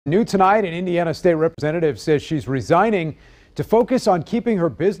New tonight, an Indiana state representative says she's resigning to focus on keeping her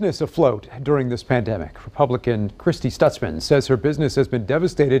business afloat during this pandemic. Republican Christy Stutzman says her business has been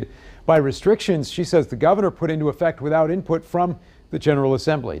devastated by restrictions she says the governor put into effect without input from the General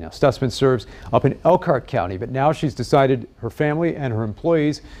Assembly. Now, Stutzman serves up in Elkhart County, but now she's decided her family and her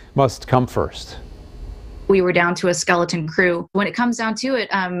employees must come first. We were down to a skeleton crew. When it comes down to it,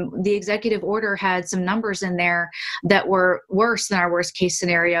 the executive order had some numbers in there that were worse than our worst case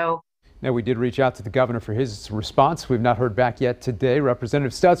scenario. Now, we did reach out to the governor for his response. We've not heard back yet today.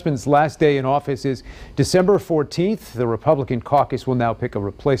 Representative Stutzman's last day in office is December 14th. The Republican caucus will now pick a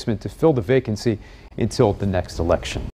replacement to fill the vacancy until the next election.